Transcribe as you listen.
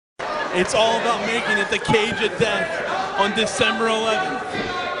It's all about making it the Cage of Death on December 11th.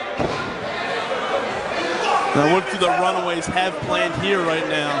 Now what do the Runaways have planned here right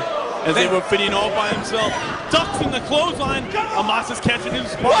now? As they were fitting all by himself. Ducks in the clothesline. Amasa's catching his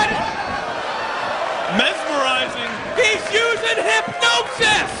spot. What? Mesmerizing. He's using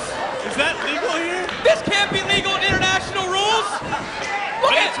hypnosis! Is that legal here? This can't be legal in international rules.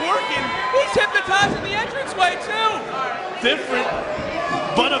 Look But at it's working. He's hypnotizing the entranceway too. Different,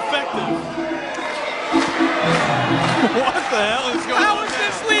 but effective. What the hell is going on? How is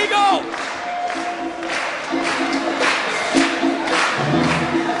this legal?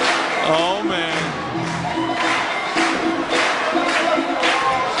 Oh man.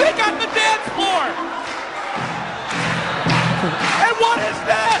 They got the dance floor. And what is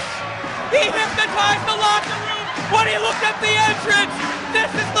this? He hypnotized the locker room when he looked at the entrance. This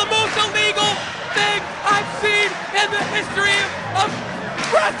is the most illegal thing I've seen in the history of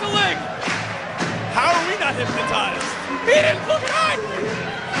wrestling. How are we not hypnotized? He didn't look right.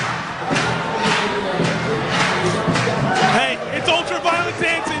 Hey, it's ultra-violent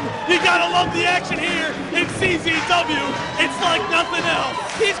dancing. You gotta love the action here in CZW. It's like nothing else.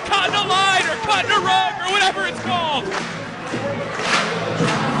 He's cutting a line or cutting a rug or whatever it's called.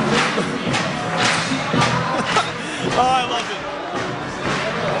 Oh, I love it.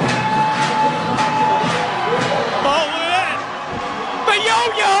 Oh, look at that. The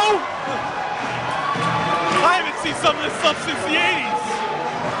yo-yo. I haven't seen some of this stuff since the 80s.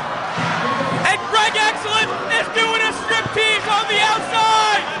 And Greg Excellent is doing a striptease on the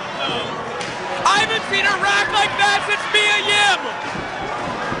outside. I haven't seen a rack like that since Mia Yim.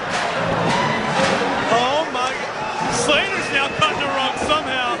 Oh my God. Slater's now cutting the rug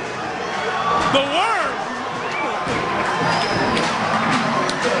somehow. The worm.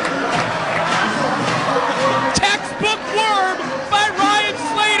 Textbook worm by Ryan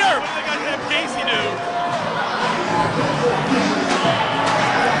Slater. What do they got to have Casey do?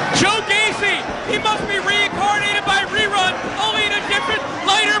 Joe Gacy, he must be reincarnated by Rerun, only in a different,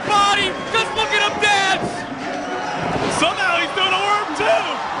 lighter body. Just look at him dance. Somehow he's doing a worm too.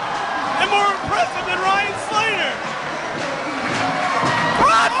 And more impressive than Ryan Slater.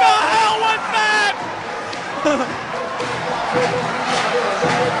 What the hell was that?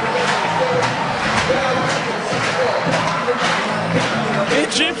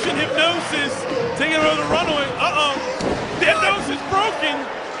 Egyptian hypnosis taking over the runaway. Uh-oh. The hypnosis broken.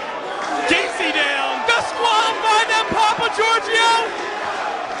 Casey down. Disqualify them, Papa Giorgio.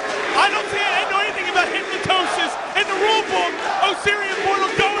 I know anything about hypnosis in the rule book. Osirian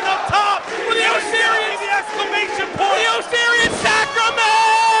portal going up top. For the Osirian, the exclamation point. the Osirian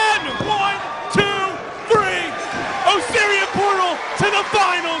Sacrament. 1, 2, 3. Osirian portal to the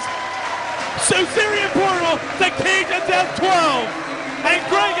finals. Osirian portal to Cage of Death 12. And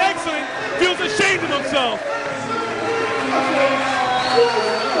Greg Excellent feels ashamed of himself.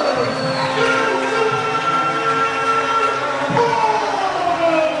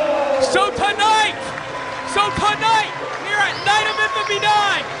 So tonight, here at Night of Infamy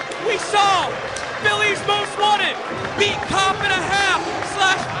 9, we saw Philly's Most Wanted beat Cop and a Half /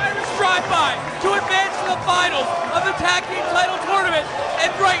 Irish Drive-By to advance to the finals of the Tag Team Title Tournament.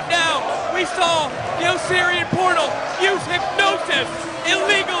 And right now, we saw the Osirian Portal use hypnosis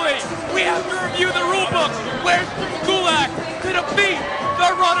illegally. We have to review the rulebook. Where's the Gulak to defeat the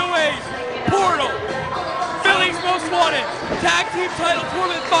Runaways? Portal. Philly's Most Wanted Tag Team Title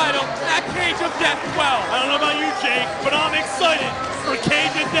Tournament Final at Cage of Death 12. I don't know about you, Jake, but I'm excited for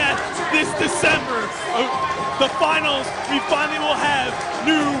Cage of Death this December. The finals, we finally will have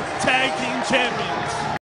new tag team champions.